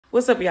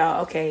What's up,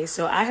 y'all? Okay,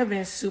 so I have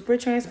been super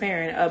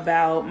transparent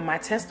about my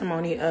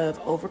testimony of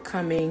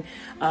overcoming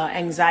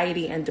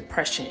anxiety and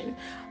depression.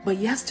 But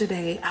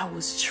yesterday I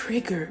was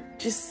triggered.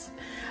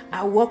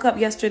 I woke up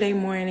yesterday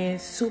morning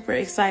super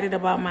excited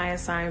about my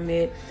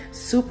assignment,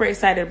 super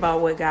excited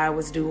about what God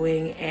was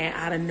doing, and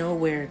out of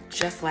nowhere,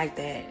 just like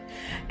that.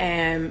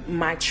 And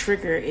my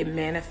trigger, it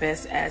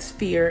manifests as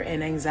fear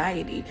and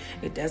anxiety.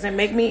 It doesn't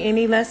make me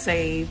any less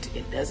saved.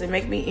 It doesn't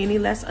make me any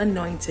less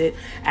anointed.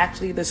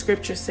 Actually, the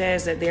scripture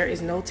says that there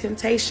is no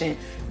temptation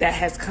that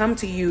has come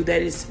to you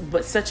that is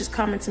but such as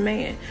common to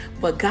man.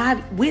 But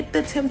God, with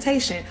the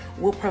temptation,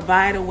 will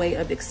provide a way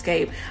of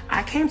escape.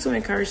 I came to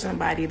encourage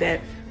somebody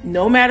that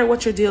no matter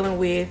what you're dealing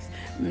with,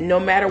 no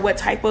matter what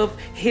type of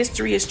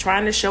history is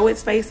trying to show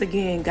its face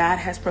again, God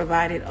has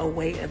provided a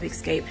way of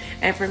escape.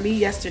 And for me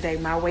yesterday,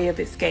 my way of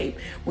escape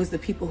was the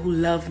people who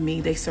love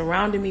me. They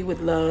surrounded me with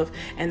love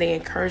and they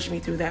encouraged me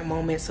through that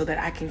moment so that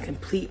I can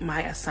complete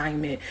my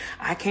assignment.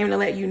 I came to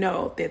let you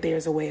know that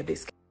there's a way of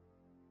escape.